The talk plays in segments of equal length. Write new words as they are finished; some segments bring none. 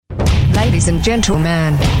Ladies and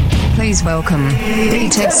gentlemen, please welcome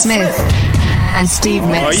B-Tech Smith and Steve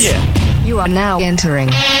Metz. Oh, yeah. You are now entering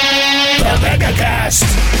the MegaCast.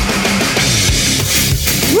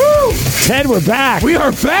 Woo! Ted, we're back. We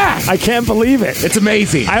are back. I can't believe it. It's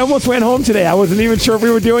amazing. I almost went home today. I wasn't even sure if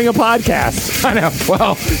we were doing a podcast. I know.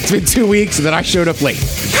 Well, it's been 2 weeks and then I showed up late.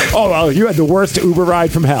 Oh, well, you had the worst Uber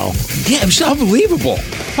ride from hell. Yeah, it was unbelievable.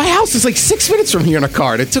 My house is like 6 minutes from here in a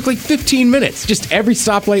car, and it took like 15 minutes. Just every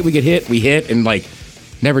stoplight we hit, and like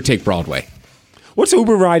never take Broadway. What's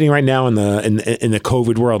Uber riding right now in the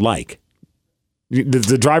COVID world like? Does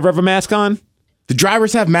the driver have a mask on? The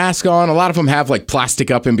drivers have masks on. A lot of them have like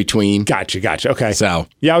plastic up in between. Gotcha. Okay. So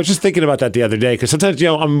yeah, I was just thinking about that the other day because sometimes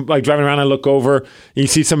I'm like driving around, I look over, and you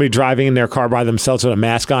see somebody driving in their car by themselves with a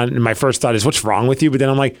mask on, and my first thought is, what's wrong with you? But then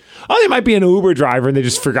I'm like, oh, they might be an Uber driver and they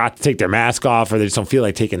just forgot to take their mask off, or they just don't feel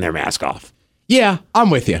like taking their mask off. yeah, I'm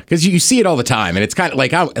with you because you see it all the time, and it's kind of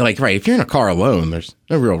like right. If you're in a car alone, there's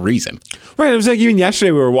no real reason. Right. It was like even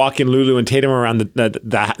yesterday we were walking Lulu and Tatum around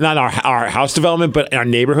the not our house development, but in our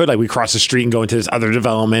neighborhood. Like we cross the street and go into this other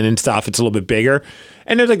development and stuff. It's a little bit bigger.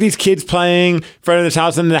 And there's like these kids playing in front of this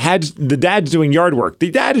house, and the dad's doing yard work. The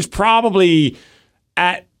dad is probably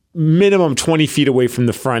at minimum 20 feet away from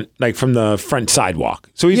the front, like from the front sidewalk.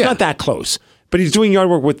 So he's not that close, but he's doing yard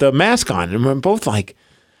work with the mask on. And we're both like,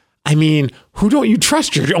 I mean, who don't you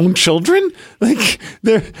trust? Your own children? Like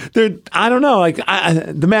they're I don't know. Like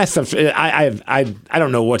the mask stuff. I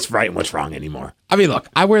don't know what's right and what's wrong anymore. I mean, look,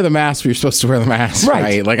 I wear the mask. You're supposed to wear the mask,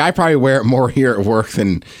 right? Like I probably wear it more here at work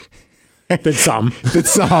than some.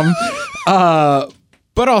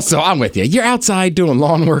 But also, I'm with you. You're outside doing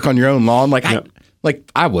lawn work on your own lawn. Like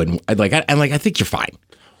I wouldn't. I think you're fine.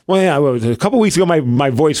 Well, yeah, a couple weeks ago, my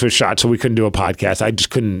voice was shot, so we couldn't do a podcast. I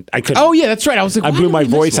couldn't. Oh, yeah, that's right. I was like, I blew my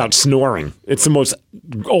voice out snoring. It's the most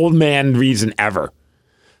old man reason ever.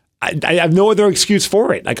 I have no other excuse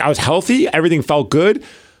for it. Like I was healthy, everything felt good.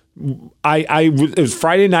 It was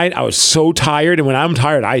Friday night. I was so tired, and when I'm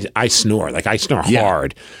tired, I snore. Like I snore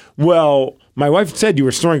hard. Well, my wife said you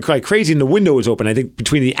were snoring like crazy, and the window was open. I think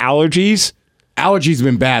between the allergies. Allergies have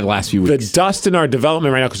been bad the last few weeks. The dust in our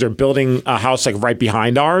development right now because they're building a house like right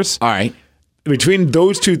behind ours. All right. Between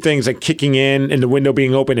those two things, like kicking in and the window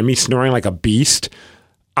being open and me snoring like a beast,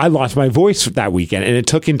 I lost my voice that weekend. And it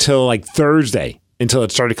took until like Thursday until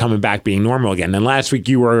it started coming back being normal again. And last week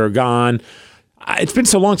you were gone. It's been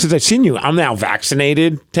so long since I've seen you. I'm now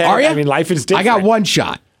vaccinated, Ted. Are you? I mean, life is different. I got one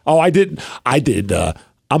shot. Oh, I did.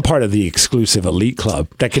 I'm part of the exclusive elite club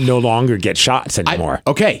that can no longer get shots anymore.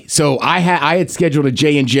 Okay, so I had scheduled a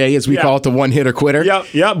J&J, as we call it, the one hitter quitter.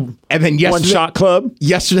 Yep. And then one shot club.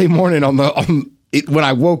 Yesterday morning when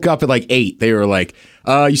I woke up at like 8, they were like,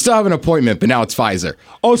 "You still have an appointment, but now it's Pfizer."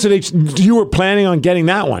 Oh, so you were planning on getting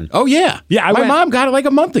that one? Oh yeah, yeah. My mom got it like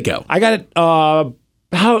a month ago. I got it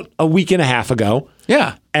about a week and a half ago.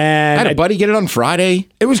 Yeah, and I had a buddy get it on Friday.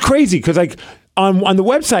 It was crazy because like. On the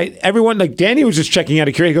website, everyone, like Danny was just checking out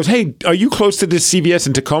of curiosity. He goes, "Hey, are you close to this CVS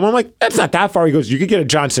in Tacoma?" I'm like, "That's not that far." He goes, "You could get a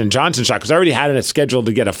Johnson & Johnson shot because I already had it scheduled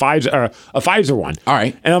to get a Pfizer one." All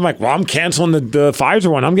right. And I'm like, "Well, I'm canceling the Pfizer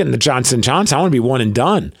one. I'm getting the Johnson & Johnson. I want to be one and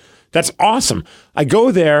done." That's awesome. I go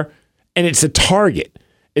there, and it's a Target.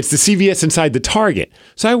 It's the CVS inside the Target.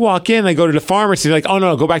 So I walk in, I go to the pharmacy, like, "Oh,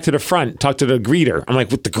 no, go back to the front, talk to the greeter." I'm like,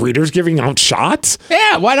 "What, the greeter's giving out shots?"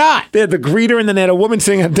 Yeah, why not? They had the greeter, and then they had a woman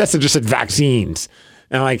sitting at the desk that just said vaccines.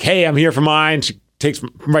 And I'm like, "Hey, I'm here for mine." She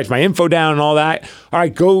writes my info down and all that. All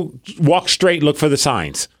right, go walk straight, look for the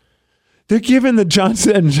signs. They're giving the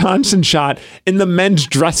Johnson & Johnson shot in the men's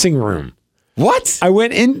dressing room. What? I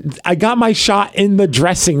went in, I got my shot in the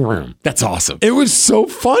dressing room. That's awesome. It was so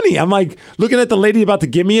funny. I'm like looking at the lady about to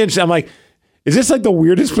give me it. I'm like, "Is this like the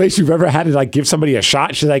weirdest place you've ever had to like give somebody a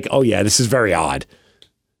shot?" She's like, "Oh yeah, this is very odd."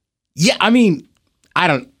 Yeah, I mean,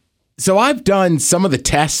 So I've done some of the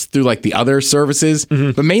tests through like the other services,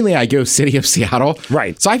 but mainly I go City of Seattle.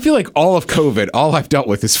 Right. So I feel like all of COVID, all I've dealt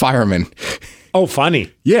with is firemen. Oh,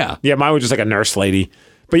 funny. Yeah. Yeah, mine was just like a nurse lady.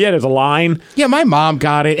 But yeah, there's a line. Yeah, my mom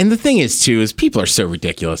got it. And the thing is, too, is people are so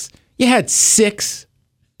ridiculous. You had 6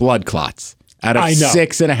 blood clots out of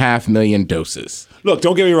 6.5 million doses. Look,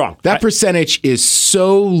 don't get me wrong. That percentage is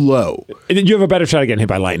so low. And you have a better shot of getting hit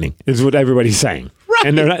by lightning, is what everybody's saying. Right.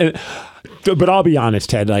 And they're not, but I'll be honest,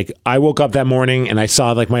 Ted. Like I woke up that morning and I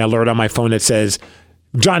saw like my alert on my phone that says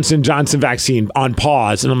Johnson & Johnson vaccine on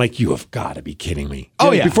pause, and I'm like, "You have got to be kidding me!"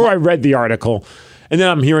 Oh yeah. Before I read the article, and then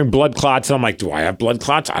I'm hearing blood clots, and I'm like, "Do I have blood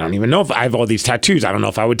clots? I don't even know if I have all these tattoos. I don't know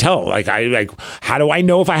if I would tell. How do I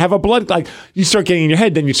know if I have a blood? Like you start getting in your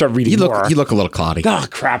head, then you start reading more. You look a little clotty. Oh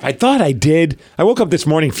crap! I thought I did. I woke up this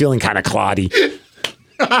morning feeling kind of clotty.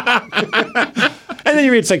 And then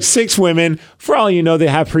you read it's like 6 women. For all you know, they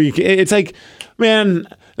have it's like, man,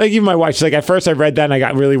 like even my wife, she's like, at first I read that and I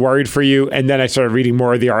got really worried for you. And then I started reading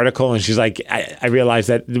more of the article and she's like, I realized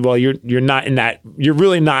that, well, you're not in that, you're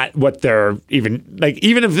really not what they're even, like,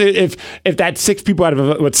 even if that 6 people out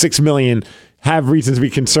of 6 million have reasons to be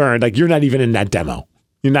concerned, like you're not even in that demo.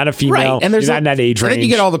 You're not a female. Right. And you're not in that age range. And then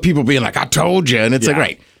you get all the people being like, I told you. And it's like,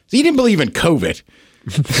 right. So you didn't believe in COVID.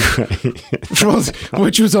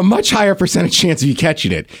 Which was a much higher percentage chance of you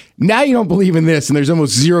catching it. Now you don't believe in this, and there's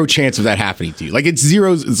almost zero chance of that happening to you. Like it's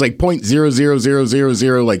zeros. It's like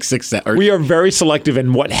 0.00000 like 6. We are very selective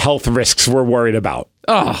in what health risks we're worried about.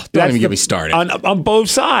 Oh, don't even get me started. On both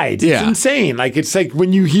sides. It's insane. Like it's like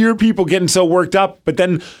when you hear people getting so worked up, but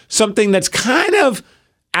then something that's kind of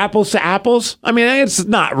apples to apples. I mean, it's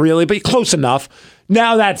not really, but close enough.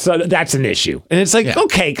 Now that's an issue. And it's like,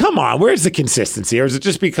 okay, come on. Where's the consistency? Or is it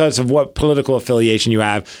just because of what political affiliation you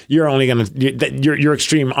have, you're only going to, you're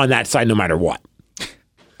extreme on that side no matter what?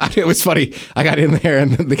 It was funny. I got in there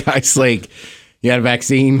and the guy's like, you had a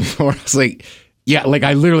vaccine? Or I was like, yeah, like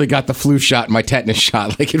I literally got the flu shot and my tetanus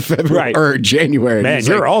shot like in February or January. Man,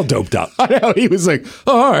 you're all doped up. I know. He was like,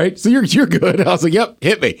 oh, all right, so you're good. I was like, yep,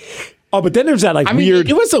 hit me. Oh, but then there's that weird...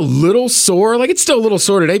 It was a little sore. Like, it's still a little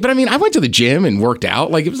sore today. But, I mean, I went to the gym and worked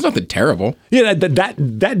out. Like, it was nothing terrible. Yeah,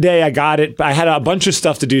 that day I got it. I had a bunch of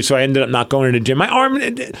stuff to do, so I ended up not going to the gym. My arm...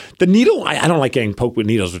 The needle... I don't like getting poked with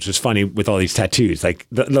needles, which is funny with all these tattoos. Like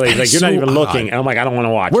you're so not even looking. And I'm like, I don't want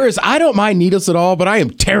to watch. Whereas I don't mind needles at all, but I am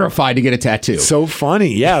terrified to get a tattoo. So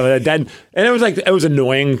funny. Yeah. And it was like... It was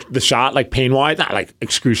annoying, the shot, like, pain-wise. Not, like,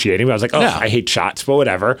 excruciating. But I was like, I hate shots, but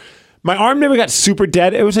whatever. My arm never got super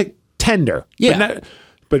dead. It was, like, tender. Yeah.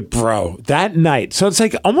 But bro, that night, so it's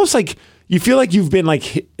like almost like you feel like you've been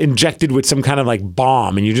like injected with some kind of like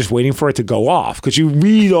bomb and you're just waiting for it to go off because you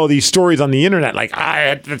read all these stories on the internet like I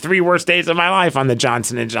had the 3 worst days of my life on the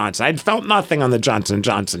Johnson & Johnson. I felt nothing on the Johnson &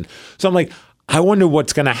 Johnson. So I'm like, I wonder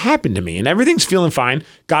what's going to happen to me. And everything's feeling fine.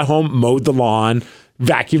 Got home, mowed the lawn,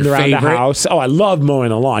 vacuumed around the house. Oh, I love mowing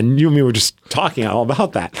the lawn. You and me were just talking all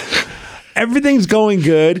about that. Everything's going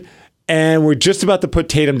good. And we're just about to put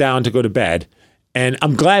Tatum down to go to bed. And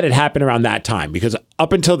I'm glad it happened around that time because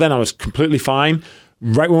up until then, I was completely fine.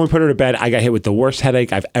 Right when we put her to bed, I got hit with the worst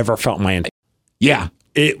headache I've ever felt in my entire life. Yeah,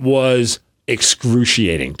 it was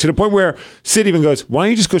excruciating to the point where Sid even goes, why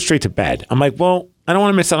don't you just go straight to bed? I'm like, well, I don't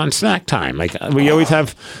want to miss out on snack time. Like we always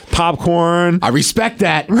have popcorn. I respect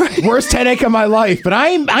that. Worst headache of my life, but I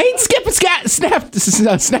ain't skipping snack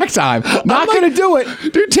time. Not gonna do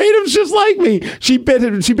it. Dude, Tatum's just like me. She bit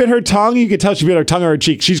her tongue. You could tell she bit her tongue on her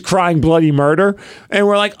cheek. She's crying bloody murder, and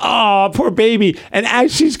we're like, oh, poor baby. And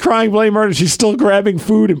as she's crying bloody murder, she's still grabbing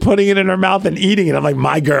food and putting it in her mouth and eating it. I'm like,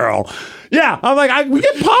 my girl. Yeah, I'm like, we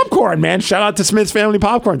get popcorn, man. Shout out to Smith's Family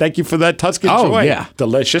Popcorn. Thank you for that Tuscan Joy. Yeah.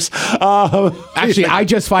 Delicious. Actually, I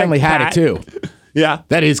just finally had it too. Yeah.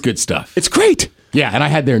 That is good stuff. It's great. Yeah, and I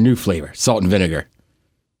had their new flavor, salt and vinegar.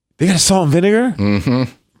 They got a salt and vinegar?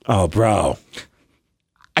 Mm-hmm. Oh, bro.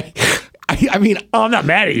 I mean, I'm not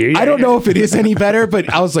mad at you. I don't know if it is any better, but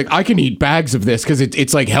I was like, I can eat bags of this because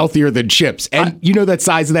it's like healthier than chips. And you know that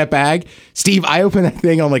size of that bag? Steve, I opened that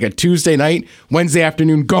thing on like a Tuesday night, Wednesday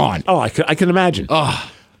afternoon, gone. Oh, I can imagine.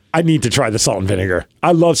 Oh, I need to try the salt and vinegar.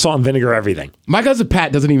 I love salt and vinegar everything. My cousin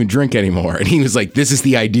Pat doesn't even drink anymore. And he was like, this is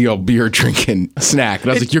the ideal beer drinking snack.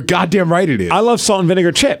 And I was like, you're goddamn right it is. I love salt and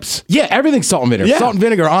vinegar chips. Yeah, everything's salt and vinegar. Yeah. Salt and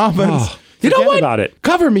vinegar, almonds. Oh, you know what? About it.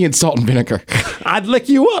 Cover me in salt and vinegar. I'd lick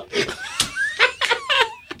you up.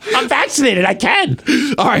 I'm vaccinated. I can.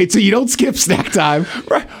 All right, so you don't skip snack time.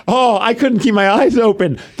 Right. Oh, I couldn't keep my eyes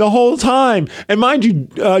open the whole time. And mind you,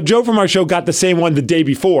 Joe from our show got the same one the day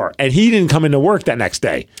before, and he didn't come into work that next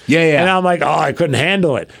day. Yeah. And I'm like, oh, I couldn't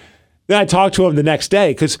handle it. Then I talked to him the next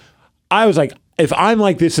day because I was like, if I'm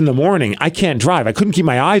like this in the morning, I can't drive. I couldn't keep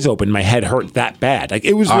my eyes open. My head hurt that bad. Like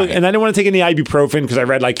it was, right. And I didn't want to take any ibuprofen because I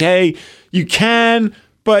read like, hey, you can,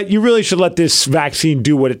 but you really should let this vaccine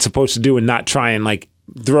do what it's supposed to do and not try and like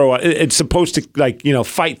it's supposed to like,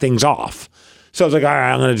 fight things off. So I was like, all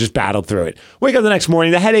right, I'm going to just battle through it. Wake up the next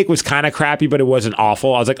morning. The headache was kind of crappy, but it wasn't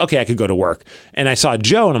awful. I was like, okay, I could go to work. And I saw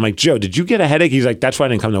Joe and I'm like, Joe, did you get a headache? He's like, that's why I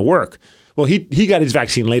didn't come to work. Well, he got his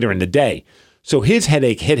vaccine later in the day. So his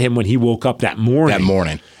headache hit him when he woke up that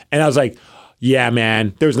morning. And I was like, yeah,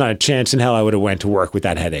 man, there's not a chance in hell I would have went to work with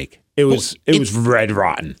that headache. It was red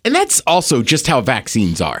rotten. And that's also just how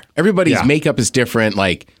vaccines are. Everybody's makeup is different.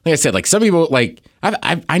 Like I said, like some people, like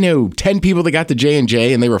I know 10 people that got the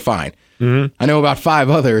J&J and they were fine. Mm-hmm. I know about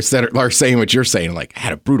 5 others that are saying what you're saying. Like, I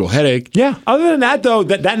had a brutal headache. Yeah. Other than that, though,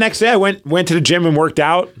 that next day I went to the gym and worked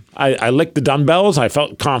out. I licked the dumbbells. I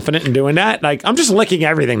felt confident in doing that. Like, I'm just licking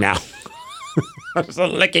everything now. It's a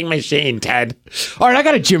licking machine, Ted. All right, I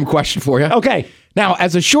got a gym question for you. Okay. Now,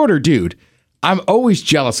 as a shorter dude, I'm always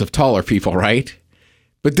jealous of taller people, right?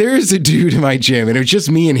 But there is a dude in my gym, and it was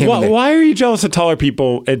just me and him. Well, why are you jealous of taller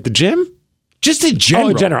people at the gym? Just in general.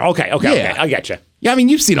 Oh, in general. Okay. I get you. Yeah, I mean,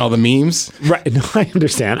 you've seen all the memes. Right. No, I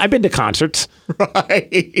understand. I've been to concerts.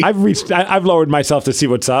 Right. I've lowered myself to see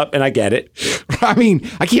what's up, and I get it. I mean,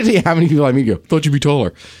 I can't tell you how many people I meet go, thought you'd be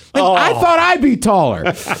taller. Like, I thought I'd be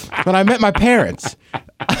taller when I met my parents.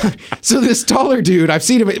 So this taller dude, I've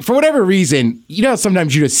seen him, for whatever reason, you know,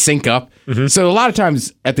 sometimes you just sync up. Mm-hmm. So a lot of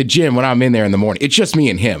times at the gym when I'm in there in the morning, it's just me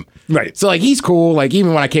and him. Right. So like, he's cool. Like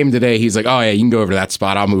even when I came today, he's like, oh yeah, you can go over to that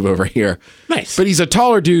spot. I'll move over here. Nice. But he's a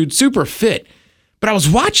taller dude, super fit. But I was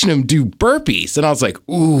watching him do burpees and I was like,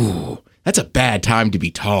 ooh, that's a bad time to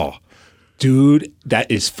be tall. Dude,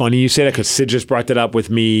 that is funny you say that because Sid just brought that up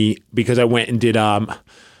with me because I went and did, I'm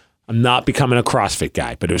not becoming a CrossFit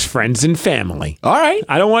guy, but it was friends and family. All right.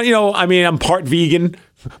 I don't want, I'm part vegan,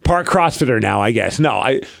 part CrossFitter now, I guess. No,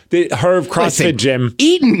 her CrossFit gym.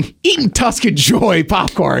 Eating Tuscan Joy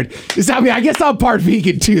popcorn. I guess I'm part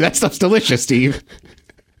vegan too. That stuff's delicious, Steve.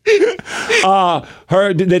 They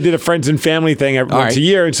did a friends and family thing once a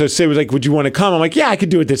year, and so Sid was like, "Would you want to come?" I'm like, "Yeah, I could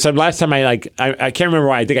do it this time." Last time I can't remember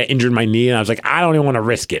why. I think I injured my knee, and I was like, "I don't even want to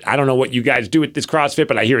risk it. I don't know what you guys do with this CrossFit,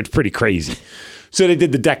 but I hear it's pretty crazy." So they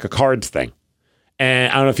did the deck of cards thing,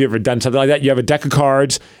 and I don't know if you've ever done something like that. You have a deck of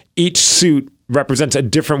cards. Each suit represents a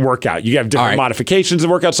different workout. You have different modifications of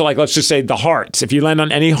workouts. So, like, let's just say the hearts. If you land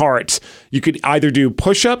on any hearts, you could either do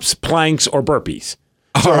push-ups, planks, or burpees.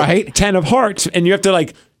 All right, 10 of hearts, and you have to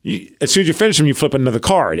as soon as you finish them, you flip another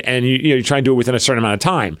card, and you try and do it within a certain amount of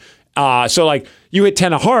time. So like you hit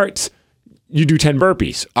 10 of hearts, you do 10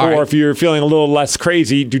 burpees. If you're feeling a little less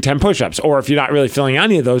crazy, do 10 push-ups. Or if you're not really feeling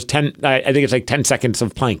any of those, 10. I think it's like 10 seconds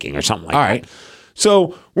of planking or something like that. All right.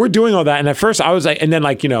 So we're doing all that, and at first I was like, and then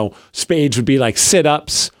spades would be like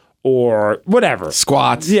sit-ups or whatever.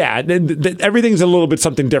 Squats. Yeah, everything's a little bit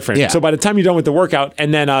something different. Yeah. So by the time you're done with the workout,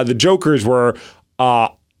 and then the jokers were a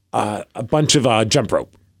bunch of jump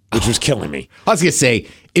rope, which was killing me. I was going to say,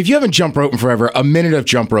 if you haven't jump rope in forever, a minute of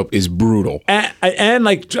jump rope is brutal. And I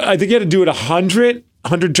think you had to do it 100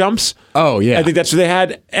 jumps. Oh, yeah. I think that's what they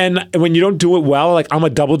had. And when you don't do it well, like I'm a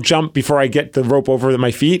double jump before I get the rope over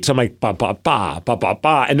my feet. So I'm like, ba, ba, ba, ba, ba,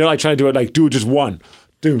 ba. And they're like trying to do it like, do just one.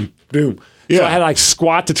 Doom, doom. Yeah. So I had to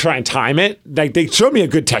squat to try and time it. Like they showed me a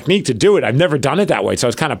good technique to do it. I've never done it that way. So I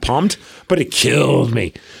was kind of pumped, but it killed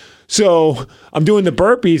me. So I'm doing the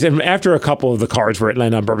burpees, and after a couple of the cards where it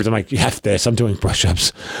landed on burpees, I'm like, F this, I'm doing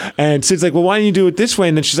push-ups. And Sid's like, well, why don't you do it this way?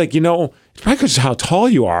 And then she's like, it's probably because of how tall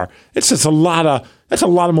you are. It's just that's a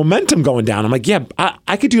lot of momentum going down. I'm like, yeah,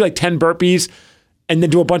 I could do 10 burpees and then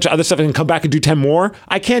do a bunch of other stuff and then come back and do 10 more.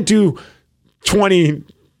 I can't do 20,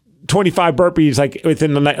 25 burpees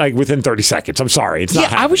within 30 seconds. I'm sorry. It's not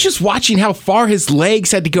happening. I was just watching how far his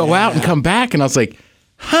legs had to go out and come back, and I was like,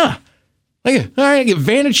 huh. All right, I get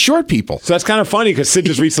advantage short people. So that's kind of funny because Sid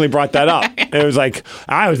just recently brought that up. It was like,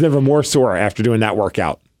 I was never more sore after doing that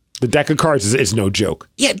workout. The deck of cards is no joke.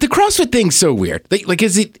 Yeah, the CrossFit thing's so weird.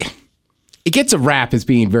 It gets a rap as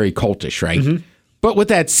being very cultish, right? Mm-hmm. But with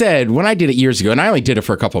that said, when I did it years ago, and I only did it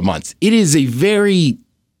for a couple of months, it is a very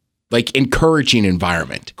encouraging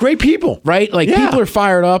environment. Great people. Right? People are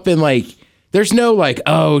fired up and there's no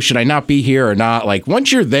oh, should I not be here or not?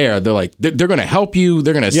 Once you're there, they're they're going to help you.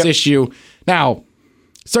 They're going to assist you. Now,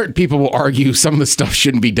 certain people will argue some of the stuff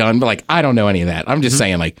shouldn't be done, but I don't know any of that. I'm just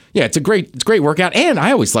saying it's a great workout. And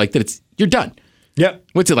I always like that you're done. Yep.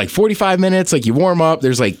 What's it 45 minutes? You warm up.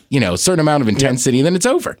 There's a certain amount of intensity, and then it's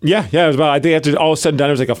over. Yeah. It was about, I think after all said and done,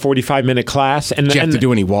 it was a 45-minute class. And did you have to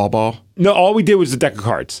do any wall ball? No, all we did was the deck of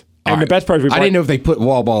cards. And the best part is I didn't know if they put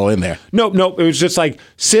wall ball in there. No. It was just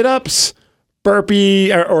sit-ups,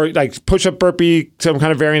 burpee, or push-up burpee, some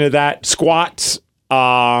kind of variant of that, squats,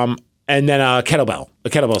 and then a kettlebell.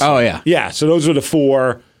 Oh, yeah. Yeah, so those were the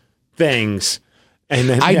 4 things. And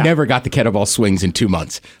then I never got the kettlebell swings in 2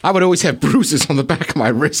 months. I would always have bruises on the back of my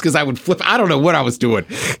wrist because I would flip. I don't know what I was doing.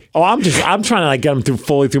 Oh, I'm trying to get them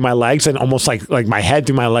fully through my legs and almost like my head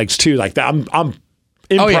through my legs too. Like that. I'm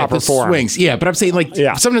improper the form. Swings. Yeah, but I'm saying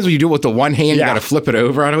sometimes when you do it with the one hand, you got to flip it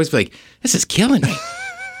over. I'd always be like, this is killing me.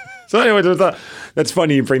 So anyway, that's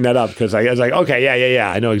funny you bring that up because I was like, okay, yeah,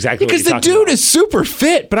 I know exactly because what you're the talking dude is super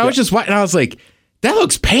fit, but I was just watching, and I was like, that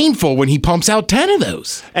looks painful when he pumps out 10 of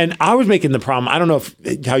those. And I was making the problem. I don't know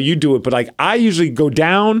how you do it, but I usually go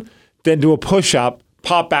down, then do a push-up,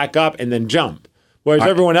 pop back up, and then jump. Whereas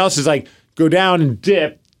everyone else is go down and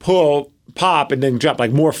dip, pull, pop, and then jump,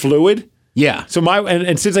 more fluid. Yeah. So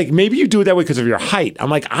and Sid's like, maybe you do it that way because of your height. I'm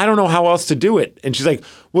like, I don't know how else to do it. And she's like,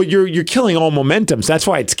 well, you're killing all momentum. So that's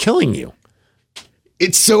why it's killing you.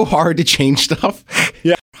 It's so hard to change stuff.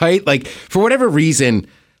 Yeah. Right? Like, for whatever reason,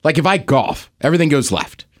 like if I golf, everything goes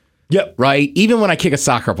left. Yep. Right? Even when I kick a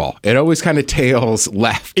soccer ball, it always kind of tails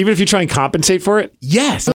left. Even if you try and compensate for it?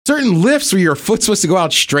 Yes. Certain lifts where your foot's supposed to go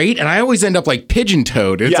out straight, and I always end up like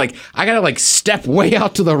pigeon-toed. It's like, I got to like step way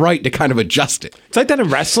out to the right to kind of adjust it. It's like that in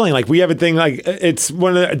wrestling. Like we have a thing, like it's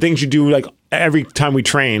one of the things you do like every time we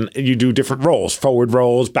train, you do different rolls, forward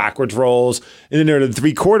rolls, backwards rolls, and then there are the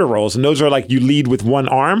 3/4 rolls. And those are like you lead with one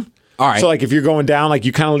arm. All right. So like if you're going down, like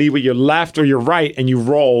you kind of lead with your left or your right and you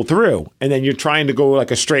roll through. And then you're trying to go like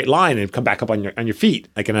a straight line and come back up on your feet,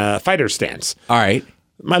 like in a fighter stance. All right.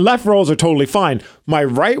 My left rolls are totally fine. My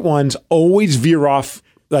right ones always veer off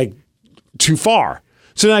like too far.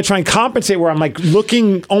 So then I try and compensate where I'm like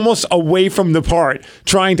looking almost away from the part,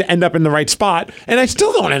 trying to end up in the right spot. And I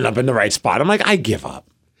still don't end up in the right spot. I'm like, I give up.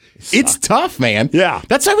 It's tough, man. Yeah.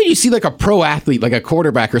 That's why when you see like a pro athlete, like a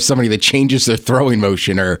quarterback or somebody that changes their throwing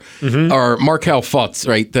motion or Markelle Fultz,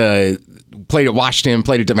 right? Played at Washington,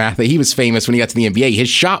 played at DeMatha. He was famous when he got to the NBA. His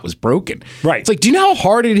shot was broken. Right. It's like, do you know how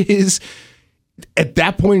hard it is at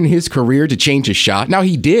that point in his career to change his shot? Now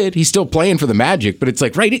he did. He's still playing for the Magic, but it's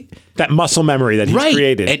like, that muscle memory that he's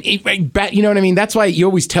created. And you know what I mean? That's why you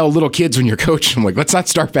always tell little kids when you're coaching them, like, let's not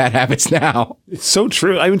start bad habits now. It's so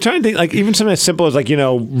true. I'm trying to think, like, even something as simple as, like,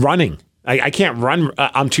 running. I can't run.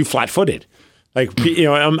 I'm too flat-footed. Like,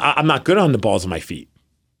 I'm not good on the balls of my feet.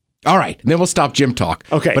 All right, and then we'll stop gym talk.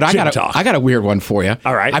 Okay, but I got a weird one for you.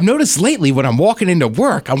 All right. I've noticed lately when I'm walking into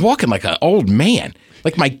work, I'm walking like an old man.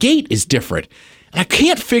 Like my gait is different. And I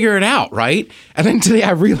can't figure it out, right? And then today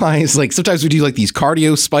I realized, like, sometimes we do like these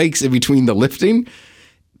cardio spikes in between the lifting,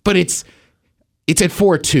 but it's at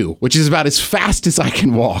 4.2, which is about as fast as I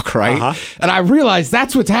can walk, right? Uh-huh. And I realized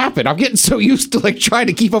that's what's happened. I'm getting so used to like trying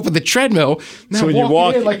to keep up with the treadmill. Now so when you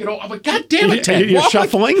walk, I'm like, God damn it, Ted. You're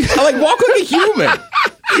shuffling? I walk like a human.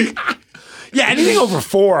 Yeah, anything over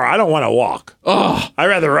 4, I don't want to walk. Oh, I'd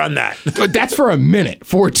rather run that. But that's for a minute,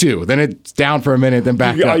 4.2. Then it's down for a minute, then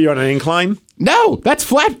back up. Are you on an incline? No, that's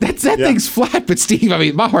flat. That thing's flat. But Steve, I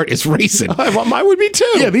mean, my heart is racing. Mine would be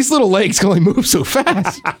too. Yeah, these little legs can only move so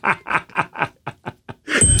fast.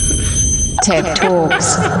 Tech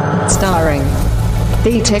Talks, starring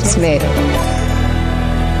D-Tech Smith.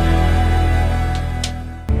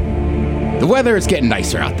 The weather is getting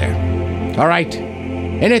nicer out there. All right?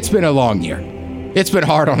 And it's been a long year. It's been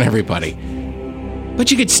hard on everybody.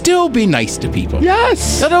 But you could still be nice to people.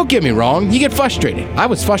 Yes. Now, don't get me wrong. You get frustrated. I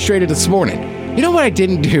was frustrated this morning. You know what I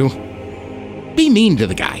didn't do? Be mean to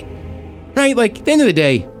the guy. Right? Like, at the end of the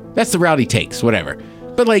day, that's the route he takes, whatever.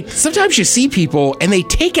 But, like, sometimes you see people and they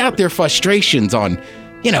take out their frustrations on,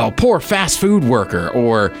 a poor fast food worker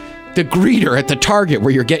or the greeter at the Target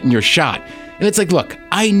where you're getting your shot. And it's like, look,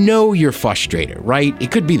 I know you're frustrated, right?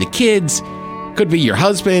 It could be the kids. Could be your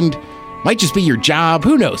husband, might just be your job,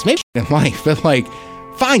 who knows, maybe in life, but like,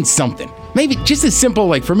 find something. Maybe just as simple,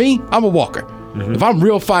 like for me, I'm a walker. Mm-hmm. If I'm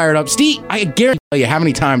real fired up, Steve, I guarantee you how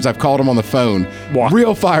many times I've called him on the phone,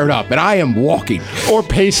 real fired up, and I am walking. Or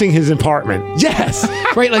pacing his apartment. Yes,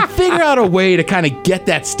 right, like figure out a way to kind of get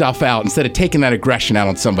that stuff out instead of taking that aggression out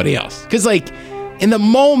on somebody else. Because like, in the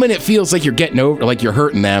moment it feels like you're getting over, like you're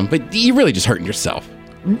hurting them, but you're really just hurting yourself.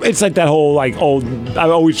 It's like that whole I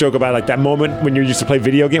always joke about like that moment when you used to play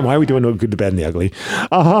video game. Why are we doing No Good, the Bad, and the Ugly?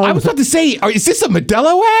 I was about to say, is this a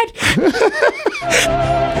Modelo ad?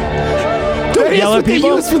 Don't yell at people.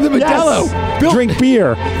 They use for the Modelo. Yes. Drink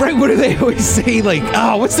beer. Right, what do they always say? Like,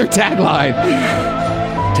 what's their tagline?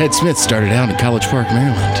 Ted Smith started out in College Park,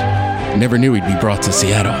 Maryland. Never knew he'd be brought to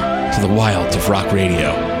Seattle, to the wilds of rock radio.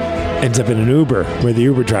 Ends up in an Uber, where the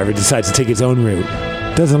Uber driver decides to take his own route.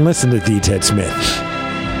 Doesn't listen to the Ted Smith.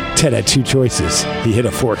 Ted had 2 choices. He hit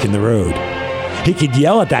a fork in the road. He could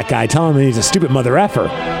yell at that guy, tell him he's a stupid mother effer.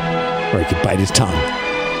 Or he could bite his tongue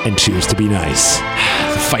and choose to be nice.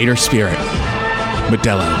 The fighter spirit.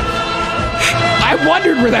 Modelo. I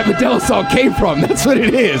wondered where that Modelo song came from. That's what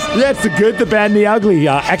it is. Yeah, it's the good, the bad, and the ugly.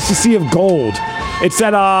 Ecstasy of Gold. It's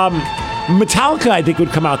that Metallica, I think, would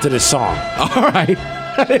come out to this song. All right.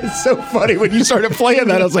 That is so funny. When you started playing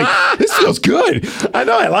that, I was like, this feels good. I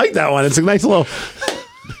know. I like that one. It's a nice little...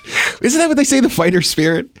 Isn't that what they say, the fighter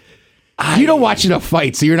spirit? You don't watch enough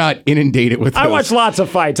fights, so you're not inundated with those. I watch lots of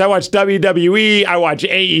fights. I watch WWE, I watch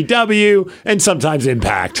AEW, and sometimes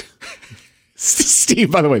Impact.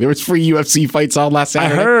 Steve, by the way, there was free UFC fights on last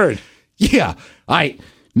Saturday. I heard. Yeah. I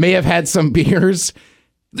may have had some beers,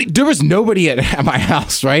 There was nobody at my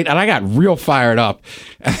house, right? And I got real fired up.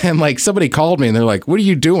 And like somebody called me and they're like, what are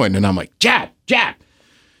you doing? And I'm like, jab.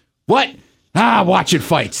 What? Watching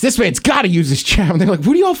fights. This man's got to use his jab. And they're like,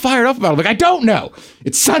 what are you all fired up about? I'm like, I don't know.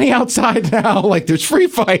 It's sunny outside now. Like there's free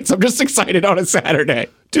fights. I'm just excited on a Saturday.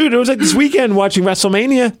 Dude, it was like this weekend watching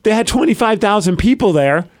WrestleMania. They had 25,000 people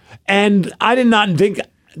there. And I did not think...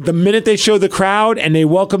 The minute they showed the crowd and they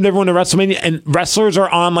welcomed everyone to WrestleMania, and wrestlers are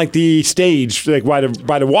on like the stage, like by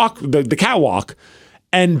the catwalk,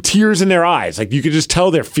 and tears in their eyes. Like you could just tell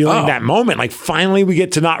they're feeling that moment. Like finally we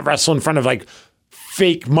get to not wrestle in front of like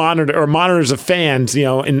fake monitors of fans,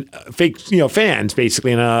 and fake, fans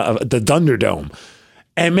basically in the Thunderdome.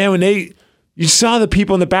 And man, when you saw the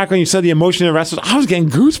people in the background, you saw the emotion of the wrestlers, I was getting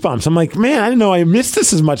goosebumps. I'm like, man, I didn't know I missed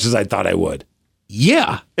this as much as I thought I would.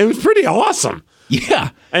 Yeah. It was pretty awesome. Yeah.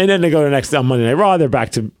 And then they go to the next on Monday Night Raw. They're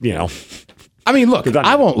back to, I mean, look,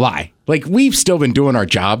 I won't lie. Like, we've still been doing our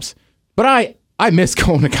jobs, but I miss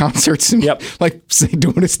going to concerts and like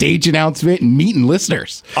doing a stage announcement and meeting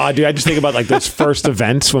listeners. Dude, I just think about like those first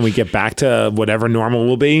events when we get back to whatever normal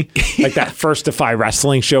will be. Like that first Defy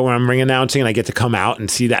Wrestling show where I'm ring announcing and I get to come out and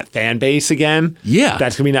see that fan base again. Yeah.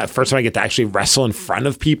 That's going to be that first time I get to actually wrestle in front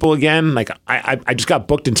of people again. Like I just got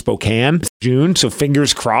booked in Spokane June, so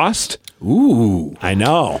fingers crossed. Ooh. I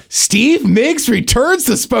know. Steve Miggs returns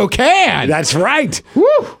to Spokane. That's right. Woo.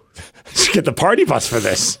 Should get the party bus for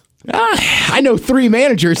this. I know 3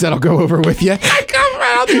 managers that'll go over with you. I come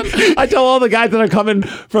around. I tell all the guys that are coming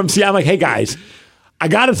from Seattle, I'm like, hey guys, I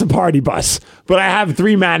got us a party bus, but I have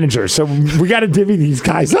 3 managers, so we got to divvy these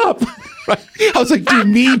guys up. Right. I was like, do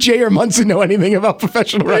me, Jay, or Munson know anything about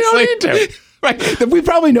professional wrestling? We don't need to. Right. We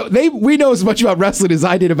probably know. We know as much about wrestling as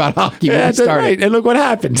I did about hockey when I started. Right. And look what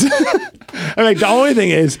happens. I mean, the only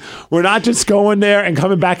thing is, we're not just going there and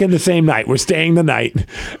coming back in the same night. We're staying the night.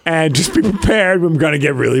 And just be prepared. We're going to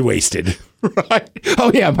get really wasted. Right.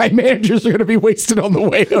 Oh, yeah. My managers are going to be wasted on the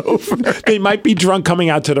way over. They might be drunk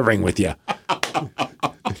coming out to the ring with you.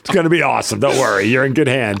 It's going to be awesome. Don't worry. You're in good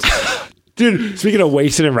hands. Dude, speaking of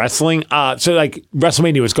wasted in wrestling, so like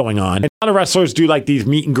WrestleMania was going on. And a lot of wrestlers do like these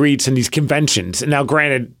meet and greets and these conventions. And now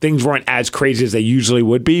granted, things weren't as crazy as they usually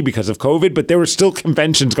would be because of COVID, but there were still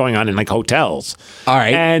conventions going on in like hotels. All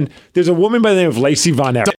right. And there's a woman by the name of Lacey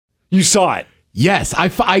Von Erich. You saw it. Yes,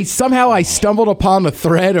 I somehow stumbled upon the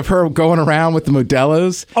thread of her going around with the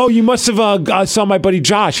Modelos. Oh, you must have saw my buddy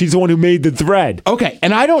Josh. He's the one who made the thread. Okay,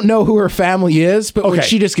 and I don't know who her family is, but when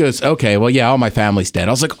she just goes, okay, well, yeah, all my family's dead.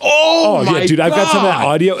 I was like, oh my yeah, dude, God. I've got some of that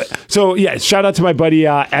audio. So, yeah, shout out to my buddy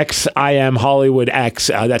XIM Hollywood X.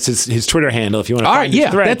 That's his Twitter handle if you want to find his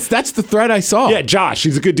thread. That's the thread I saw. Yeah, Josh,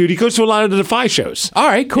 he's a good dude. He goes to a lot of the Defy shows. All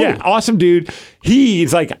right, cool. Yeah, awesome dude.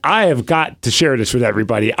 He's like, I have got to share this with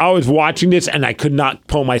everybody. I was watching this and I could not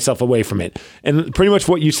pull myself away from it. And pretty much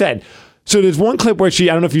what you said. So there's one clip where I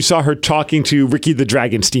don't know if you saw her talking to Ricky the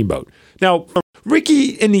Dragon Steamboat. Now, Ricky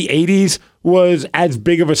in the 80s was as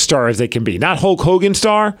big of a star as they can be. Not Hulk Hogan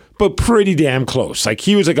star, but pretty damn close. Like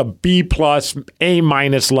he was like a B+, A-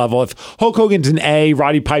 level. If Hulk Hogan's an A,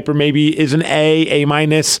 Roddy Piper maybe is an A-.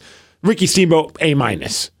 Ricky Steamboat, A-.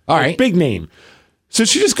 All right. Big name. So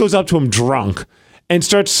she just goes up to him drunk and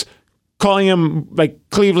starts calling him like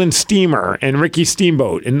Cleveland Steamer and Ricky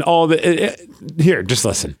Steamboat and all the... Here, just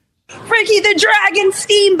listen. Ricky the Dragon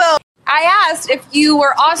Steamboat. I asked if you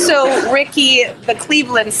were also Ricky the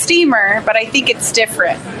Cleveland Steamer, but I think it's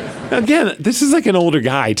different. Again, this is like an older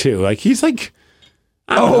guy too. Like he's like...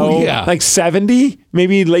 I don't know, yeah. Like 70,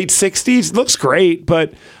 maybe late 60s. Looks great,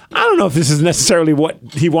 but I don't know if this is necessarily what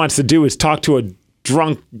he wants to do is talk to a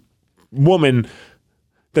drunk woman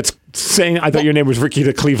that's saying, I thought your name was Ricky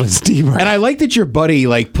the Cleveland Steamer. And I like that your buddy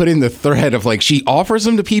like put in the thread of like she offers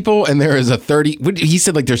them to people and there is a 30, he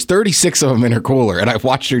said like there's 36 of them in her cooler and I've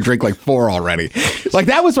watched her drink like 4 already. Like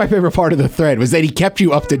that was my favorite part of the thread was that he kept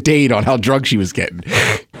you up to date on how drunk she was getting.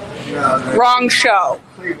 Wrong show.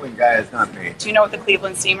 Cleveland guy is not me. Do you know what the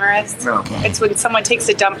Cleveland Steamer is? No. It's when someone takes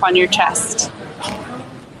a dump on your chest.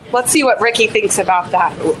 Let's see what Ricky thinks about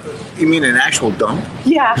that. You mean an actual dump?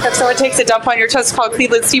 Yeah, if someone takes a dump on your chest, it's called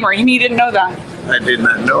Cleveland Steamer. You didn't know that. I did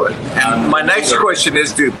not know it. And my next question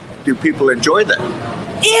is, do people enjoy that?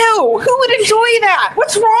 Ew, who would enjoy that?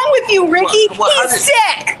 What's wrong with you, Ricky? He's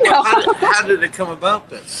sick. No. How did it come about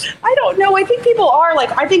this? I don't know. I think people are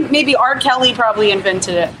like, I think maybe R. Kelly probably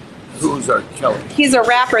invented it. Who's R. Kelly? He's a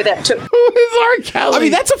rapper that took... Who is R. Kelly? I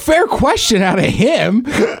mean, that's a fair question out of him.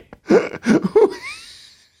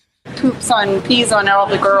 pees on all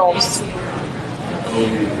the girls.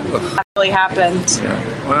 That really happened.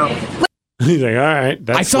 Yeah. Well, He's like, all right.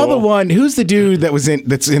 That's I saw the one. Who's the dude that's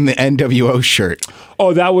in the NWO shirt?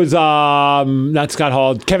 Oh, that was not Scott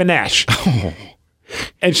Hall, Kevin Nash. Oh.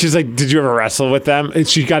 And she's like, did you ever wrestle with them? And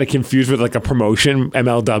she got it confused with like a promotion,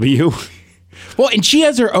 MLW. Well, and she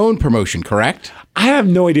has her own promotion, correct? I have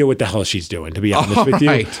no idea what the hell she's doing, to be honest with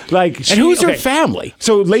you. Like, and who's her family?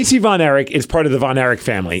 So Lacey Von Erich is part of the Von Erich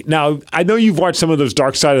family. Now, I know you've watched some of those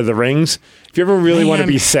Dark Side of the Rings. If you ever really want to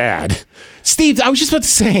be sad. Steve, I was just about to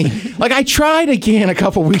say, like, I tried again a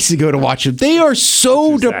couple weeks ago to watch them. They are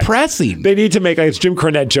so depressing. They need to make, like as Jim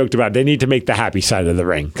Cornette joked about, they need to make the happy side of the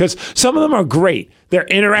ring. Because some of them are great. They're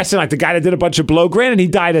interesting. Like the guy that did a bunch of blow, granted, he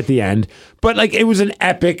died at the end. But, like, it was an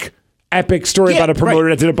epic story about a promoter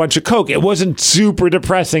that did a bunch of coke. It wasn't super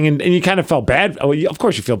depressing, and you kind of felt bad. Well, of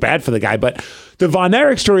course you feel bad for the guy, but the Von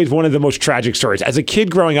Erich story is one of the most tragic stories. As a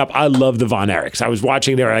kid growing up, I loved the Von Erichs. I was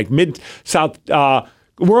watching, they were like Mid-South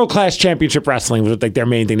World-Class Championship Wrestling was like their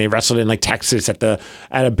main thing. They wrestled in like Texas at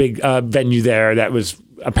a big venue there that was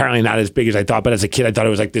apparently not as big as I thought, but as a kid I thought it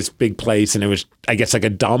was like this big place, and it was, I guess, like a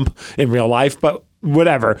dump in real life, but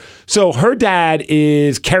whatever. So her dad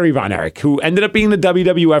is Kerry Von Erich, who ended up being the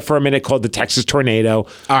WWF for a minute, called the Texas Tornado.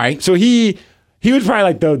 All right. So he was probably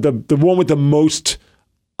like the one with the most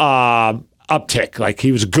uptick. Like,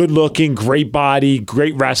 he was good looking, great body,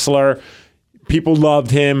 great wrestler. People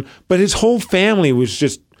loved him, but his whole family was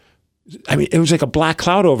just, I mean, it was like a black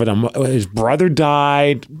cloud over them. His brother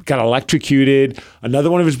died, got electrocuted. Another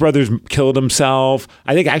one of his brothers killed himself.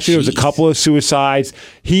 I think actually there was a couple of suicides.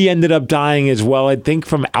 He ended up dying as well, I think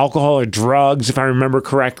from alcohol or drugs, if I remember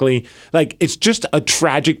correctly. Like, it's just a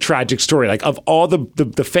tragic story. Like, of all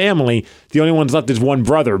the family, the only ones left is one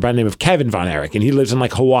brother by the name of Kevin Von Erich, and he lives in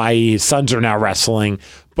like Hawaii. His sons are now wrestling,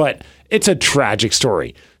 but it's a tragic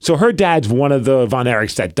story. So her dad's one of the Von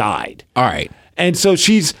Erichs that died. All right. And so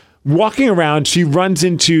she's walking around, she runs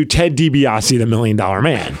into Ted DiBiase, the $1 Million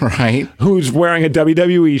Man, right? Who's wearing a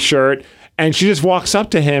WWE shirt, and she just walks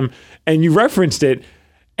up to him, and you referenced it.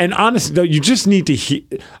 And honestly, though, you just need to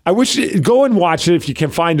I wish, go and watch it if you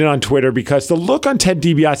can find it on Twitter, because the look on Ted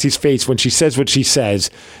DiBiase's face when she says what she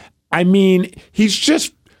says, I mean, he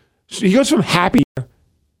goes from happy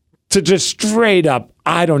to just straight up,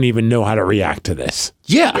 I don't even know how to react to this.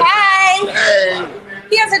 Yeah. Hey!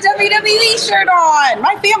 He has a WWE shirt on.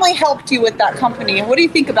 My family helped you with that company. What do you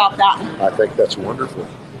think about that? I think that's wonderful.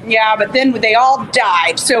 Yeah, but then they all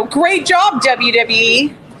died. So great job,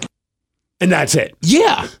 WWE. And that's it.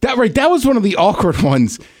 Yeah, that was one of the awkward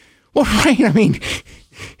ones. Well, right, I mean,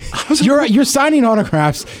 you're signing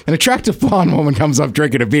autographs, an attractive blonde woman comes up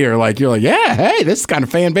drinking a beer, like, you're like, yeah, hey, this is the kind of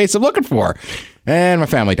fan base I'm looking for. And my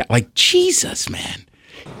family died. Like, Jesus, man.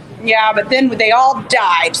 Yeah, but then they all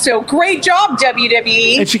died. So great job,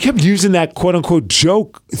 WWE. And she kept using that quote unquote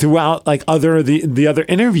joke throughout like the other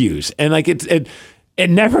interviews. And like it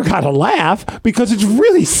never got a laugh because it's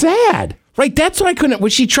really sad. Right, that's what I couldn't.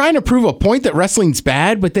 Was she trying to prove a point that wrestling's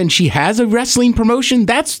bad, but then she has a wrestling promotion?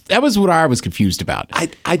 That was what I was confused about.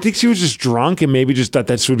 I think she was just drunk and maybe just thought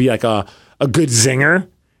this would be like a good zinger.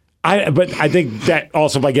 But I think that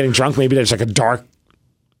also by getting drunk, maybe there's like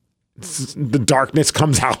the darkness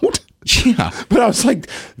comes out. Yeah. But I was like,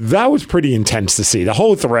 that was pretty intense to see. The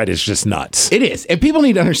whole thread is just nuts. It is. And people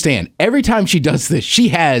need to understand, every time she does this, she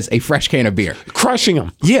has a fresh can of beer. Crushing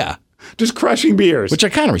them. Yeah. Just crushing beers. Which I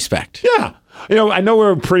kind of respect. Yeah. You know, I know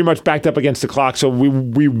we're pretty much backed up against the clock, so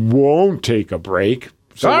we won't take a break.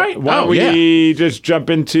 So all right. Why don't we just jump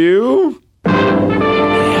into...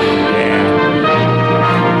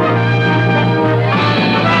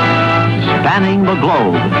 Spanning the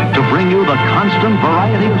globe to bring you the constant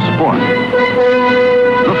variety of sport,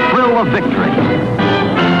 the thrill of victory,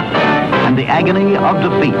 and the agony of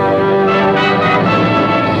defeat.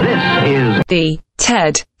 This is The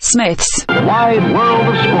Ted Smith's Wide World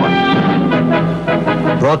of Sports.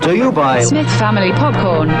 Brought to you by Smith Family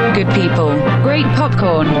Popcorn. Good people, great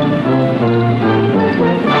popcorn.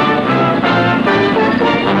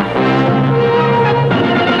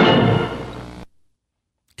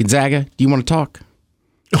 Gonzaga, do you want to talk?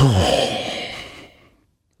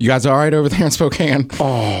 You guys all right over there in Spokane?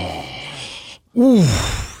 Ooh,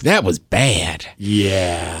 that was bad.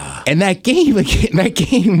 Yeah. And that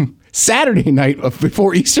game Saturday night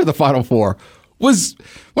before Easter, the Final Four, was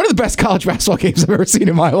one of the best college basketball games I've ever seen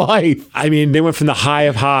in my life. I mean, they went from the high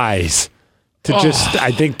of highs to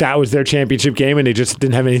I think that was their championship game, and they just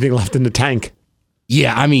didn't have anything left in the tank.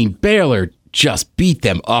 Yeah, I mean, Baylor just beat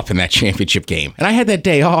them up in that championship game. And I had that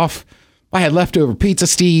day off. I had leftover pizza,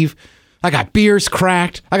 Steve. I got beers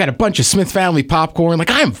cracked. I got a bunch of Smith Family popcorn. Like,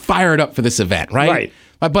 I am fired up for this event, right? Right.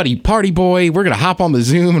 My buddy Party Boy, we're going to hop on the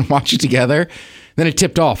Zoom and watch it together. Then it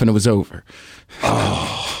tipped off and it was over.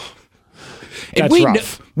 That's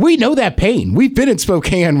rough. We know that pain. We've been in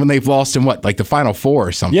Spokane when they've lost in what, like the Final Four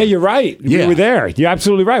or something. Yeah, you're right. Yeah. We were there. You're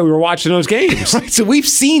absolutely right. We were watching those games. Right, so we've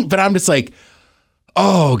seen, but I'm just like,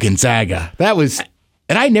 oh, Gonzaga. That was,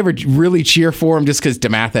 and I never really cheer for him just because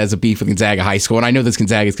DeMatha has a beef with Gonzaga High School, and I know this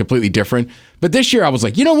Gonzaga is completely different. But this year I was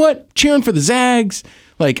like, you know what? Cheering for the Zags.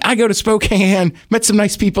 Like, I go to Spokane, met some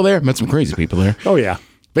nice people there, met some crazy people there. Oh, yeah.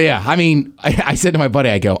 But yeah, I mean, I said to my buddy,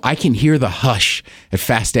 I go, I can hear the hush at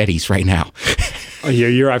Fast Eddie's right now. Oh,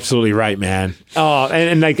 you're absolutely right, man. Oh,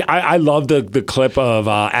 and like I love the clip of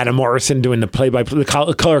Adam Morrison doing the play-by-play,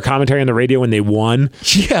 the color commentary on the radio when they won.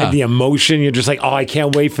 Yeah, and the emotion. You're just like, oh, I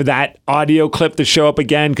can't wait for that audio clip to show up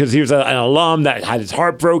again because he was an alum that had his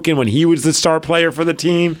heart broken when he was the star player for the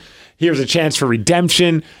team. Here's a chance for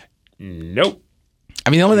redemption. Nope. I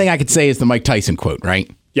mean, the only thing I could say is the Mike Tyson quote, right?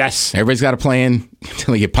 Yes. Everybody's got a plan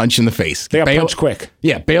until they get punched in the face. They got punched quick.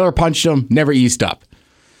 Yeah, Baylor punched them, never eased up.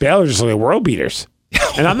 Baylor just like world beaters.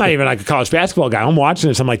 And I'm not even like a college basketball guy. I'm watching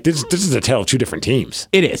this. I'm like, this is a tale of two different teams.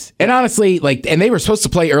 It is. And honestly, like, and they were supposed to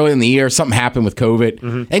play early in the year. Something happened with COVID.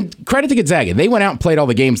 Mm-hmm. And credit to Gonzaga. They went out and played all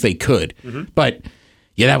the games they could. Mm-hmm. But,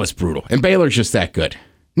 yeah, that was brutal. And Baylor's just that good.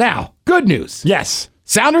 Now, good news. Yes.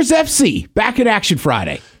 Sounders FC, back in action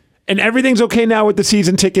Friday. And everything's okay now with the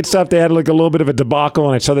season ticket stuff. They had like a little bit of a debacle,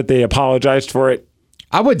 and I saw that they apologized for it.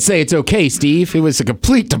 I would say it's okay, Steve. It was a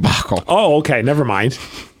complete debacle. Oh, okay. Never mind.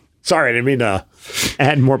 Sorry, I didn't mean to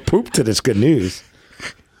add more poop to this good news.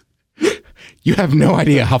 You have no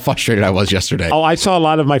idea how frustrated I was yesterday. Oh, I saw a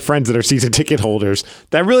lot of my friends that are season ticket holders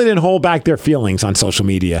that really didn't hold back their feelings on social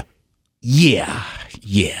media. Yeah.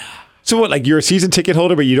 So what, like you're a season ticket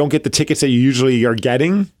holder, but you don't get the tickets that you usually are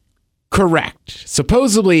getting? Correct.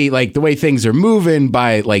 Supposedly, like the way things are moving,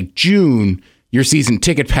 by like June, your season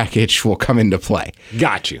ticket package will come into play.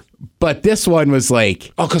 Got you. But this one was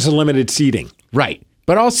like... Oh, because of limited seating. Right.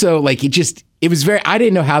 But also, like, it was very... I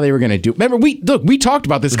didn't know how they were going to do... Remember, we talked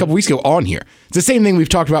about this a couple weeks ago on here. It's the same thing we've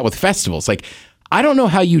talked about with festivals. Like, I don't know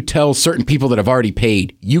how you tell certain people that have already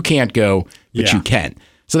paid, you can't go, but you can.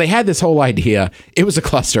 So they had this whole idea. It was a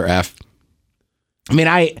cluster F. I mean,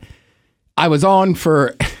 I was on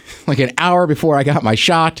for... like an hour before I got my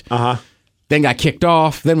shot, then got kicked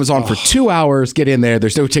off, then was on for 2 hours, get in there,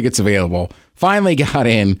 there's no tickets available. Finally got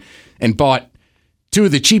in and bought two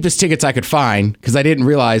of the cheapest tickets I could find because I didn't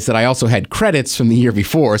realize that I also had credits from the year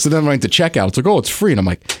before. So then I went to checkout. It's like, oh, it's free. And I'm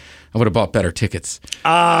like, I would have bought better tickets.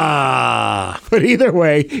 But either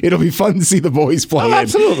way, it'll be fun to see the boys play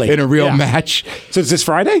absolutely. In a real match. So is this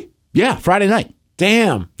Friday? Yeah, Friday night.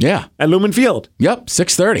 Damn. Yeah. At Lumen Field? Yep,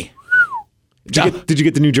 6:30. Did you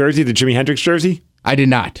get the new jersey, the Jimi Hendrix jersey? I did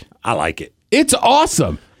not. I like it. It's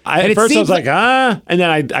awesome. At first I was like, and then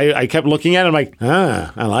I kept looking at it. I'm like,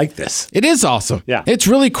 I like this. It is awesome. Yeah. It's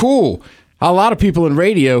really cool. A lot of people in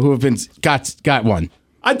radio who have got one.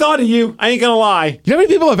 I thought of you. I ain't going to lie. You know how many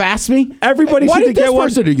people have asked me? Everybody why seemed did to get one.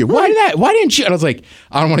 Person do you? Why did that? Why didn't you? And I was like,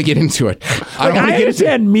 I don't want to get into it. I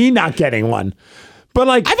understand me not getting one. But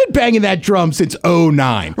like, I've been banging that drum since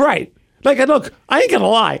 2009. Right. Like, look, I ain't going to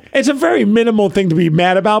lie. It's a very minimal thing to be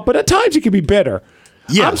mad about, but at times it can be bitter.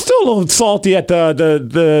 Yeah. I'm still a little salty at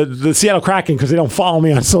the Seattle Kraken because they don't follow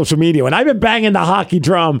me on social media. And I've been banging the hockey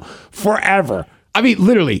drum forever. I mean,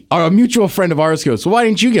 literally, a mutual friend of ours goes, so why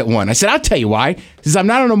didn't you get one? I said, I'll tell you why. Because I'm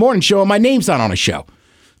not on a morning show and my name's not on a show.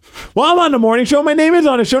 Well, I'm on the morning show. My name is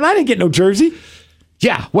on a show and I didn't get no jersey.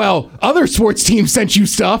 Yeah, well, other sports teams sent you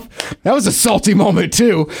stuff. That was a salty moment,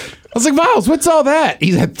 too. I was like, Miles, what's all that?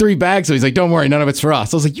 He had 3 bags, so he's like, don't worry, none of it's for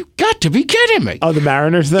us. I was like, you got to be kidding me. Oh, the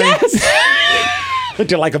Mariners thing? Yes. Did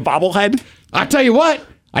you like a bobblehead? I'll tell you what,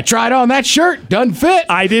 I tried on that shirt. Doesn't fit.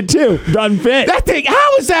 I did too. Doesn't fit. That thing,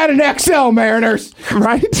 how is that an XL, Mariners?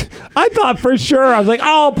 Right? I thought for sure. I was like, oh,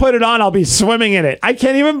 I'll put it on. I'll be swimming in it. I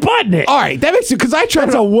can't even button it. All right. That makes it, because I tried.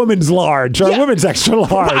 That's a woman's large or a woman's extra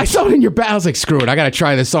large. I saw it in your bag. I was like, screw it. I got to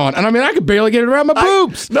try this on. And I mean, I could barely get it around my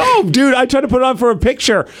boobs. No, dude. I tried to put it on for a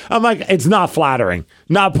picture. I'm like, it's not flattering.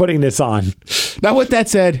 Not putting this on. Now, with that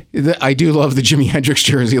said, I do love the Jimi Hendrix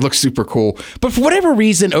jersey. It looks super cool. But for whatever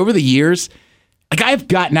reason, over the years, like I've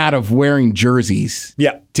gotten out of wearing jerseys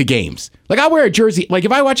to games. Like I wear a jersey. Like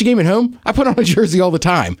if I watch a game at home, I put on a jersey all the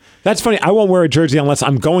time. That's funny. I won't wear a jersey unless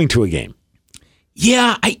I'm going to a game.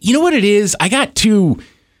 Yeah. You know what it is? I got too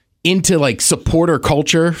into like supporter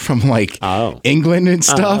culture from like England and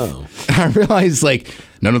stuff. And I realized like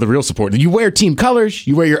none of the real support. You wear team colors.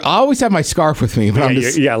 You wear I always have my scarf with me. But I'm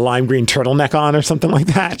just, you got a lime green turtleneck on or something like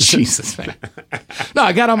that. Jesus, man. No,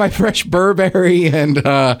 I got on my fresh Burberry and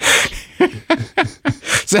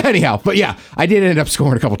So anyhow, but yeah, I did end up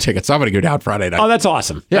scoring a couple tickets. So I'm going to go down Friday night. Oh, that's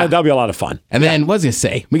awesome. Yeah. That'll be a lot of fun. And then, what was I going to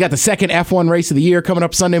say? We got the second F1 race of the year coming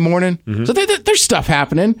up Sunday morning. So there's stuff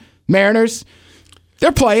happening. Mariners,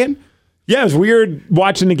 they're playing. Yeah, it was weird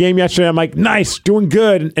watching the game yesterday. I'm like, nice, doing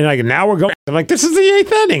good. And like, now we're going. I'm like, this is the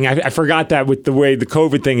 8th inning. I forgot that with the way the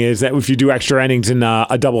COVID thing is, that if you do extra innings in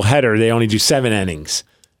a double header, they only do 7 innings.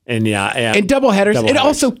 And in double headers. And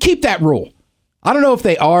also keep that rule. I don't know if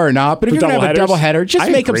they are or not, but if you're going to have a double header, just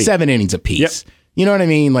make them 7 innings apiece. Yep. You know what I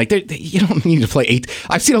mean? Like, you don't need to play 8.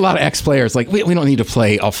 I've seen a lot of ex-players like, we don't need to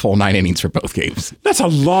play a full 9 innings for both games. That's a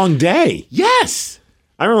long day. Yes.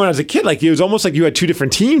 I remember when I was a kid, like, it was almost like you had 2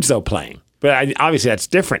 different teams, though, playing. But obviously that's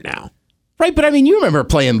different now. Right, but I mean, you remember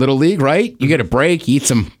playing Little League, right? You get a break, you eat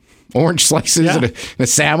some orange slices and a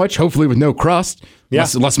sandwich, hopefully with no crust. Yeah.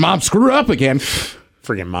 Unless mom screw up again.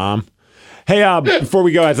 Friggin' mom. Hey, before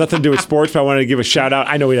we go, it has nothing to do with sports, but I wanted to give a shout out.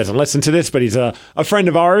 I know he doesn't listen to this, but he's a friend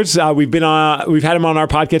of ours. We've had him on our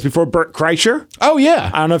podcast before, Bert Kreischer. Oh, yeah.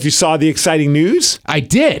 I don't know if you saw the exciting news. I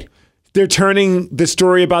did. They're turning the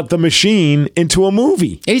story about the machine into a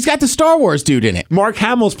movie. And he's got the Star Wars dude in it. Mark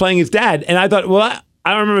Hamill's playing his dad. And I thought, well,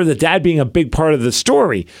 I don't remember the dad being a big part of the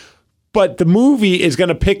story. But the movie is going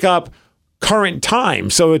to pick up current time.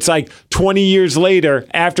 So it's like 20 years later,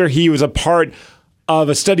 after he was a part of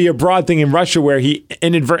a study abroad thing in Russia where he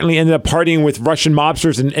inadvertently ended up partying with Russian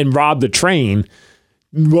mobsters and robbed the train.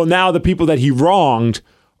 Well, now the people that he wronged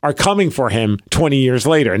are coming for him 20 years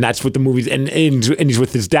later. And that's what the movie's, and he's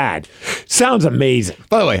with his dad. Sounds amazing.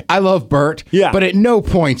 By the way, I love Bert. Yeah. But at no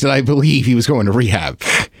point did I believe he was going to rehab.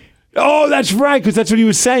 Oh, that's right, because that's what he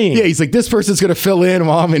was saying. Yeah, he's like, this person's going to fill in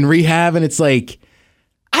while I'm in rehab. And it's like,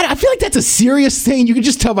 I feel like that's a serious thing. You can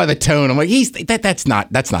just tell by the tone. I'm like, that's not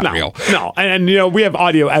real. No, and we have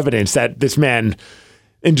audio evidence that this man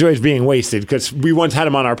enjoys being wasted because we once had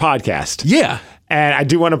him on our podcast. Yeah. And I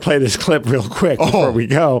do want to play this clip real quick before we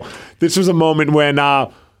go. This was a moment when,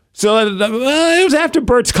 it was after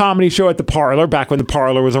Bert's comedy show at the Parlor, back when the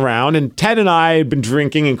Parlor was around, and Ted and I had been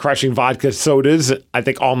drinking and crushing vodka sodas, I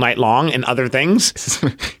think, all night long and other things.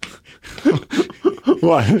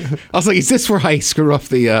 What? I was like, is this where I screw up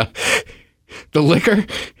the liquor?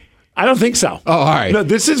 I don't think so. Oh, all right. No,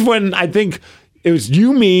 this is when I think it was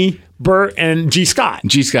you, me, Bert, and G. Scott.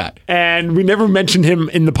 And we never mentioned him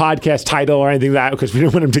in the podcast title or anything like that because we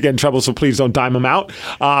didn't want him to get in trouble, so please don't dime him out.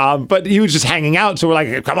 But he was just hanging out, so we're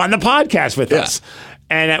like, come on the podcast with us.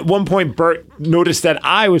 And at one point, Bert noticed that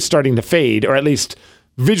I was starting to fade, or at least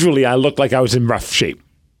visually, I looked like I was in rough shape.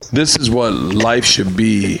 This is what life should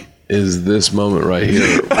be, is this moment right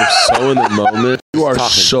here. We're so in the moment. You are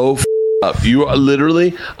so up. You are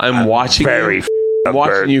literally, I'm watching you. I'm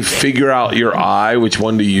watching you figure out your eye, which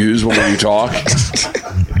one to use when you talk.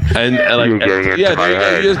 and like, you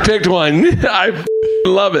just picked one. I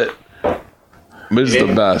love it. This is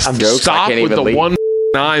the best. Stop with the one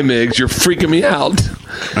eye, Migs. You're freaking me out.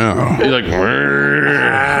 Oh. You're like,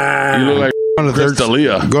 you look like Chris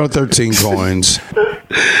D'Elia. Go to 13 coins.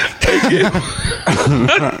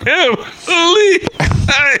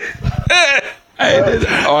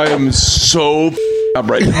 I am so up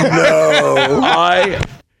right now.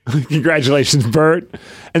 Congratulations, Bert.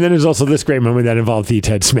 And then there's also this great moment that involved the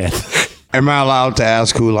Ted Smith. Am I allowed to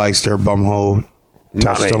ask who likes their bumhole?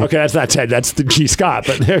 Okay, that's not Ted. That's the G. Scott.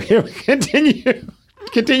 But here we continue.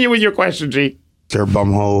 Continue with your question, G. Their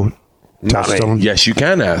bumhole touchstone? Yes, you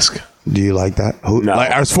can ask. Do you like that? Who? No.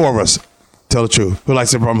 There's 4 of us. Tell the truth. Who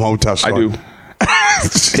likes their bumhole touchstone? I do.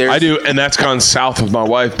 I do, and that's gone south with my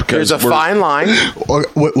wife because there's a fine line.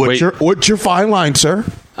 What's your fine line, sir?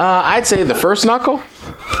 I'd say the first knuckle.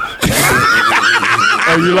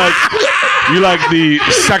 Oh, you like the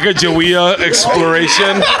Sacagawea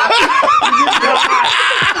exploration?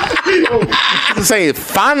 I'd say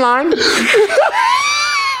fine line.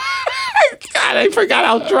 God, I forgot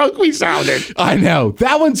how drunk we sounded. I know.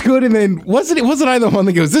 That one's good. And then wasn't I the one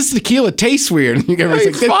that goes, this tequila tastes weird? And you guys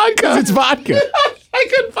It's vodka. It's vodka. I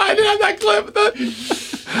couldn't find it on that clip.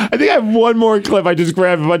 I think I have one more clip I just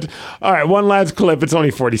grabbed. But all right, one last clip. It's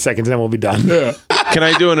only 40 seconds, and then we'll be done. Yeah. Can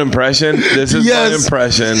I do an impression? This is my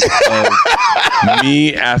impression of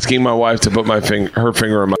me asking my wife to put her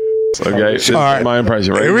finger in my ass. Okay? This is my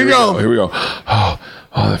impression. Right? Here we go. Here we go. Oh,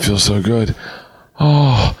 that feels so good.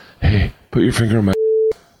 Oh, hey, put your finger in my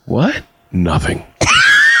ass. What? Nothing.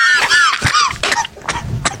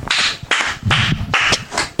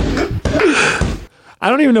 I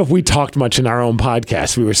don't even know if we talked much in our own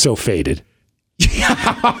podcast. We were so faded. Yeah,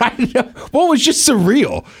 I know. Well, it was just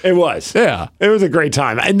surreal. It was. Yeah. It was a great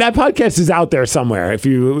time. And that podcast is out there somewhere. If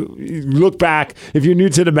you look back, if you're new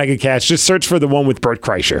to the MegaCast, just search for the one with Bert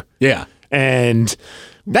Kreischer. Yeah. And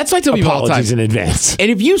That's why I tell people all the time. Apologies in advance.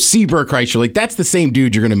 And if you see Bert Kreischer, like that's the same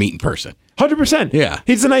dude you're going to meet in person. 100%. Yeah.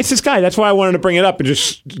 He's the nicest guy. That's why I wanted to bring it up and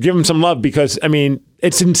just give him some love because, I mean,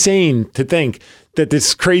 it's insane to think that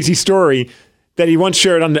this crazy story that he once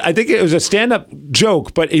shared on, I think it was a stand-up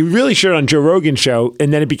joke, but he really shared on Joe Rogan's show,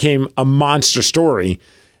 and then it became a monster story,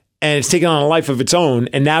 and it's taken on a life of its own,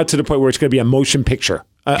 and now to the point where it's going to be a motion picture,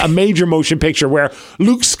 a major motion picture where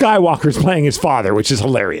Luke Skywalker's playing his father, which is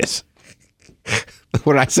hilarious.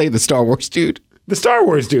 What did I say? The Star Wars dude? The Star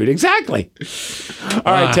Wars dude, exactly.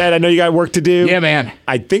 All right, Ted, I know you got work to do. Yeah, man.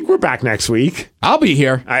 I think we're back next week. I'll be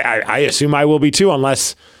here. I assume I will be too,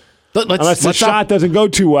 unless the shot not, doesn't go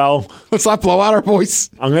too well. Let's not blow out our voice.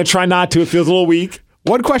 I'm going to try not to. It feels a little weak.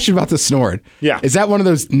 One question about the snoring. Yeah. Is that one of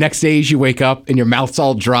those next days you wake up and your mouth's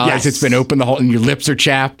all dry? Yes. It's been open the whole, and your lips are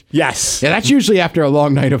chapped? Yes. Yeah, that's usually after a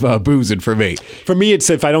long night of boozing for me. For me, it's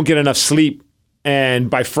if I don't get enough sleep and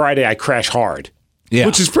by Friday I crash hard. Yeah.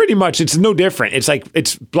 Which is pretty much, it's no different. It's like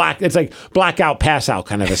blackout, pass out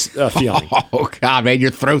kind of a feeling. Oh, God, man,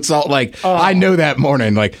 your throat's all like, I know that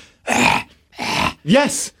morning, like,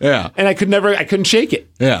 yes. Yeah. And I couldn't shake it.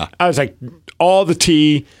 Yeah. I was like, all the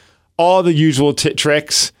tea, all the usual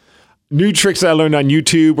tricks, new tricks that I learned on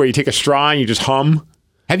YouTube where you take a straw and you just hum.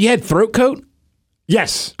 Have you had throat coat?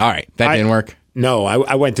 Yes. All right. That didn't work? No,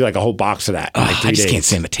 I went through like a whole box of that. In like 3 I just days. can't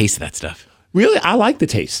stand the taste of that stuff. Really? I like the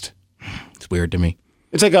taste. It's weird to me.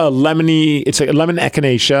 It's like a lemony, it's like a lemon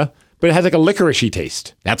echinacea, but it has like a licoricey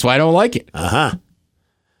taste. That's why I don't like it. Uh-huh.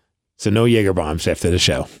 So no Jaeger bombs after the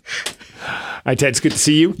show. All right, Ted, it's good to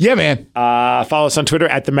see you. Yeah, man. Follow us on Twitter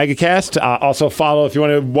at the MegaCast. Also follow, if you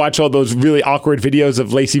want to watch all those really awkward videos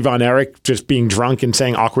of Lacey Von Erich just being drunk and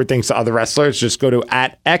saying awkward things to other wrestlers, just go to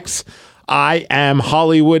 @X. I am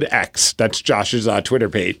Hollywood X. That's Josh's Twitter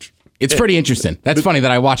page. It's pretty interesting. That's funny that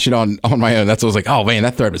I watched it on my own. That's what I was like, oh, man,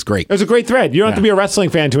 that thread was great. It was a great thread. You don't have to be a wrestling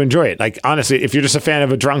fan to enjoy it. Like, honestly, if you're just a fan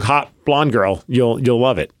of a drunk, hot, blonde girl, you'll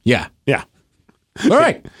love it. Yeah. Yeah. All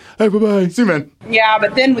right. Hey, bye-bye. See you, man. Yeah,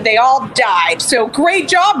 but then they all died. So great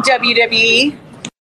job, WWE.